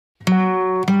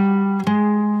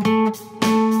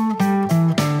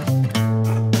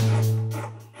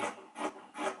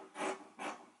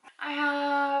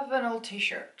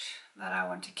that I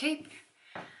want to keep,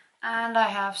 and I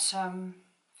have some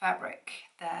fabric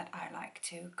that I like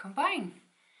to combine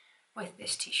with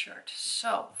this t-shirt.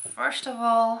 So first of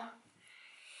all,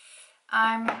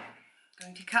 I'm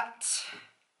going to cut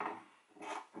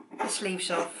the sleeves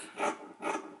off.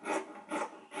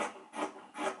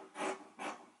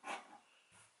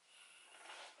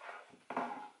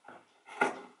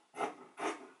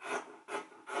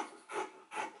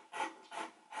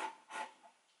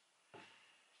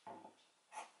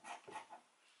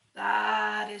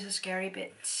 That is a scary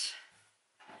bit.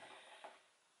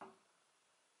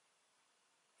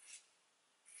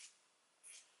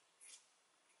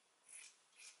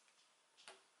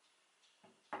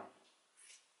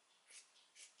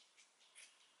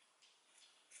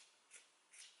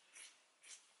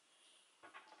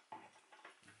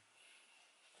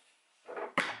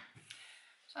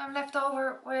 So I'm left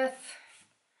over with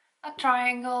a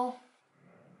triangle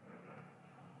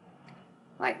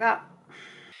like that.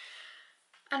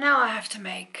 And now I have to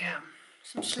make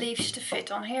some sleeves to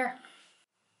fit on here.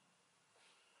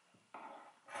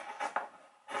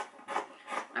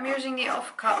 I'm using the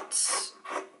offcuts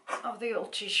of the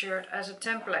old t-shirt as a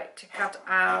template to cut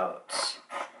out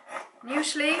new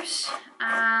sleeves,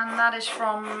 and that is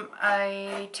from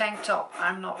a tank top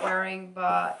I'm not wearing,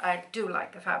 but I do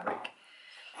like the fabric.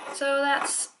 So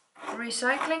that's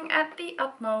recycling at the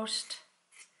utmost.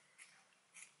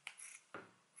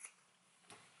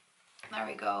 There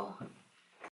we go.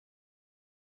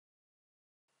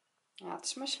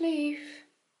 That's my sleeve.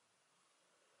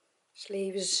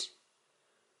 Sleeves.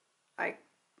 I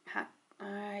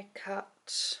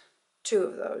cut 2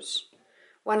 of those.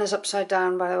 One is upside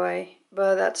down, by the way,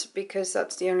 but that's because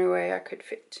that's the only way I could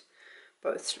fit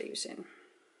both sleeves in.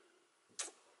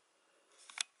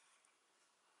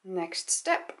 Next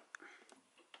step.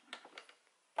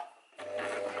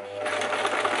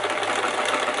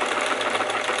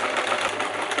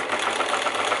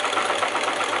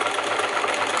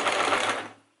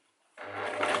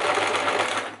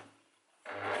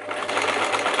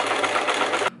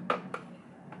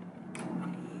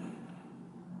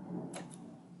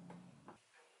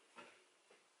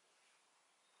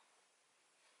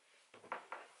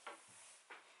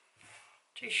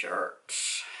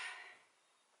 T-shirts.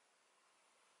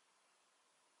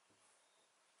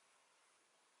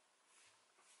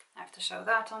 I have to sew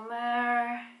that on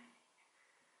there.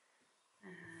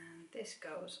 And this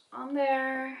goes on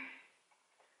there.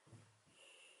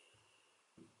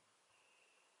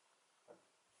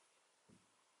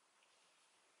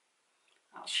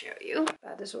 I'll show you.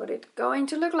 That is what it's going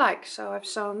to look like. So I've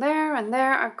sewn there and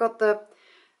there. I've got the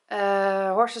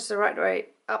horses the right way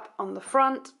up on the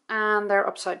front, and they're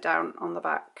upside down on the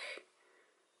back.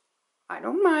 I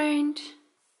don't mind.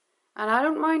 And I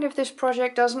don't mind if this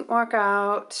project doesn't work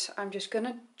out. I'm just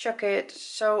gonna chuck it.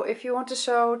 So if you want to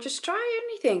sew, just try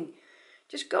anything.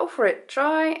 Just go for it.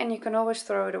 Try, and you can always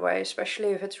throw it away, especially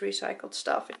if it's recycled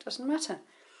stuff. It doesn't matter.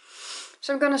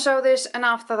 So I'm gonna sew this, and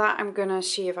after that I'm gonna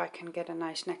see if I can get a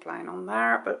nice neckline on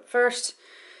there. But first,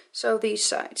 sew these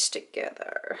sides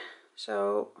together.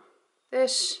 So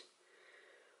this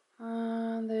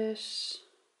and this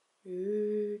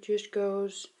just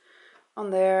goes on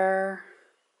there.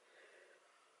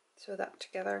 Sew that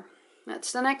together.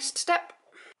 That's the next step.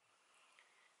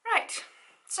 Right,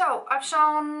 so I've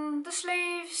sewn the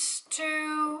sleeves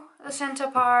to the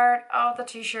center part of the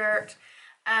t-shirt,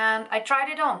 and I tried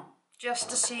it on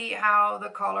just to see how the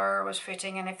collar was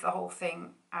fitting and if the whole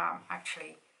thing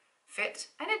actually fit,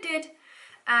 and it did.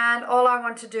 And all I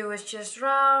want to do is just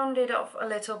round it off a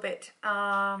little bit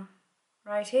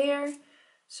right here.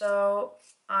 So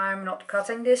I'm not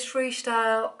cutting this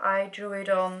freestyle. I drew it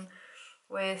on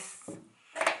with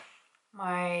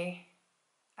my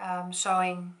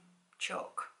sewing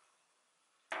chalk,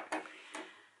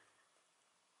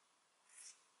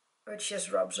 which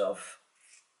just rubs off.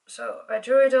 So I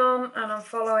drew it on, and I'm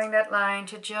following that line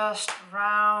to just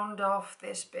round off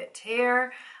this bit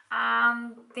here.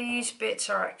 And these bits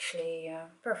are actually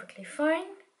perfectly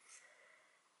fine.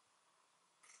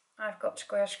 I've got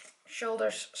square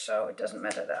shoulders, so it doesn't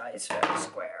matter that it's very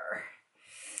square.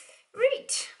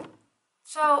 Right.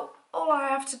 So all I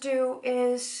have to do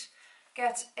is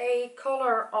get a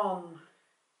collar on.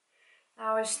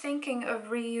 Now I was thinking of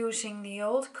reusing the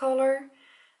old collar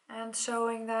and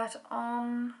sewing that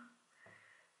on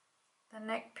the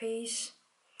neck piece,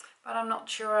 but I'm not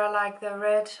sure I like the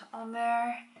red on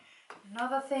there.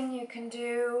 Another thing you can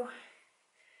do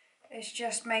is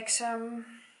just make some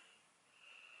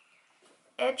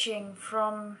edging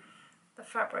from the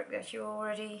fabric that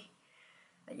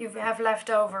you have left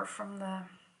over from the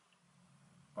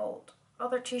old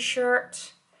other t-shirt.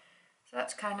 So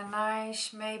that's kind of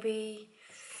nice. Maybe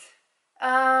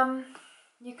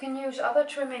you can use other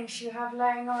trimmings you have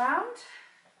laying around.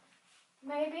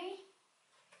 Maybe.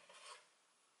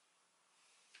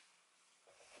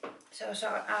 So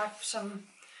I have some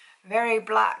very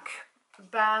black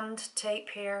band tape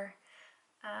here,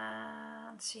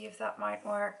 and see if that might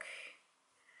work.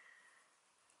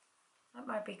 That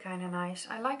might be kind of nice.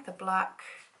 I like the black.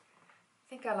 I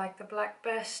think I like the black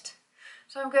best.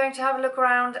 So I'm going to have a look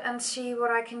around and see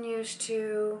what I can use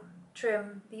to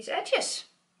trim these edges.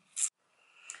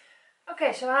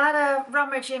 Okay, so I had a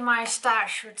rummage in my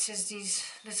stash, which is these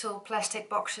little plastic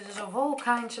boxes of all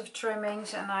kinds of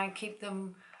trimmings, and I keep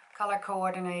them color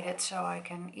coordinated so I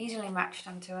can easily match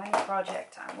them to any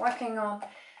project I'm working on.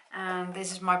 And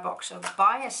this is my box of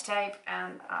bias tape,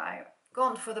 and I've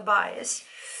gone for the bias.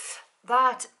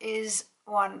 That is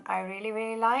one I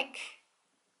really like.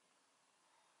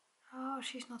 Oh,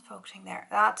 she's not focusing there.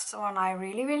 That's the one I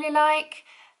really like,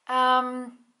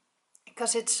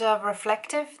 because it's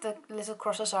reflective. The little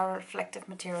crosses are reflective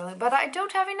material, but I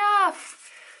don't have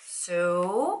enough.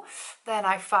 So then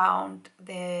I found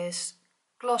this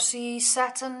glossy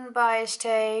satin bias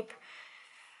tape,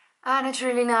 and it's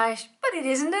really nice, but it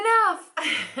isn't enough.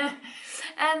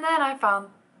 And then I found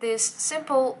this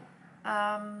simple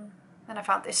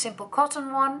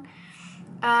cotton one,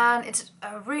 and it's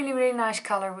a really nice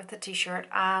color with the t-shirt,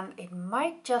 and it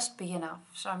might just be enough,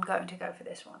 so I'm going to go for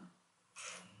this one.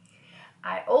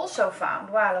 I also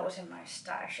found, while I was in my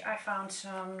stash, I found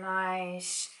some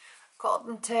nice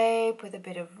cotton tape with a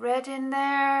bit of red in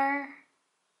there.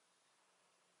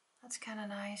 That's kind of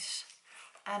nice.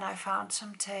 And I found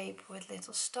some tape with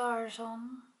little stars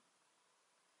on.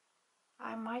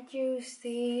 I might use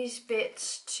these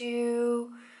bits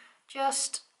to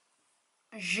just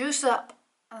juice up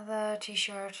the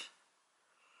t-shirt.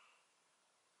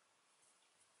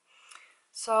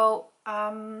 So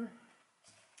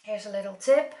here's a little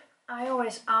tip. I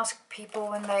always ask people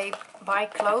when they buy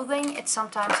clothing, it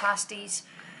sometimes has these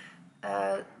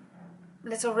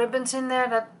little ribbons in there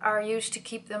that are used to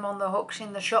keep them on the hooks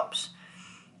in the shops.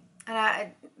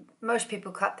 And most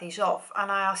people cut these off,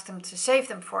 and I asked them to save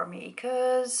them for me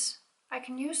because I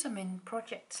can use them in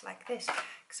projects like this.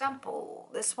 Example,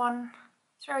 this one,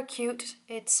 it's very cute.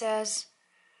 It says,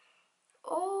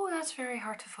 oh, that's very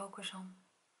hard to focus on.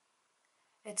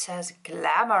 It says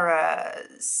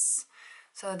glamorous.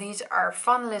 So these are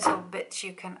fun little bits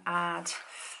you can add.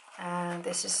 And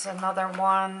this is another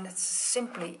one. It's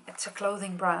a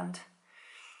clothing brand.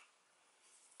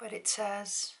 But it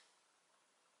says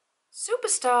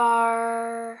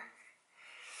Superstar.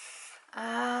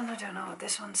 And I don't know what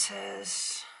this one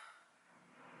says.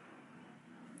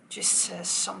 Just says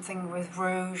something with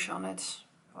rouge on it.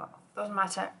 Well, doesn't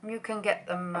matter. You can get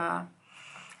them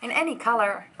in any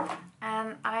color,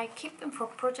 and I keep them for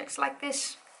projects like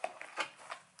this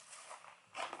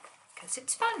because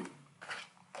it's fun.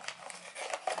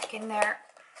 Back in there,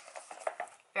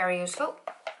 very useful.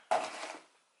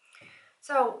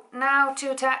 So now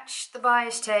to attach the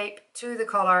bias tape to the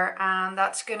collar, and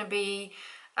that's going to be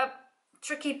a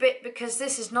tricky bit because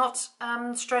this is not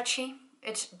stretchy.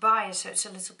 It's bias, so it's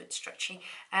a little bit stretchy,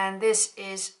 and this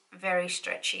is very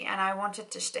stretchy, and I want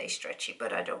it to stay stretchy,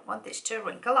 but I don't want this to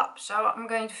wrinkle up, so I'm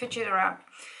going to fidget around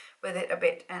with it a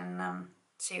bit and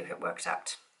see if it works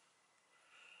out.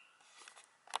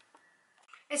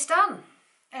 It's done.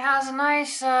 It has a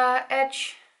nice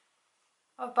edge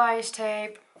of bias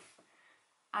tape,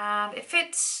 and it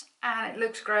fits, and it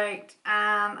looks great.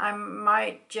 And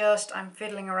I'm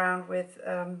fiddling around with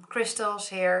crystals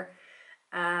here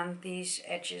and these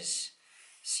edges,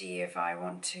 see if I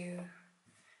want to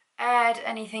add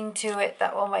anything to it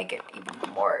that will make it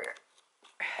even more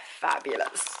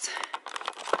fabulous.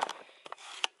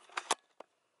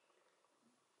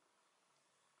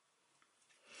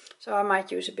 So I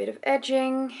might use a bit of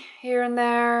edging here and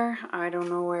there. I don't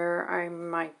know where. I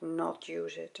might not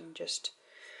use it and just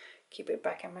keep it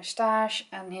back in my stash.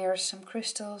 And here's some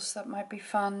crystals that might be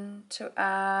fun to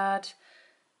add.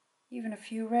 Even a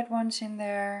few red ones in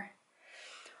there.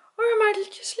 Or I might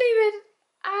just leave it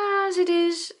as it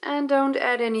is and don't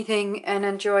add anything and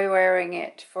enjoy wearing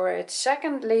it for its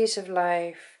second lease of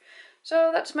life.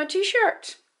 So that's my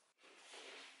t-shirt.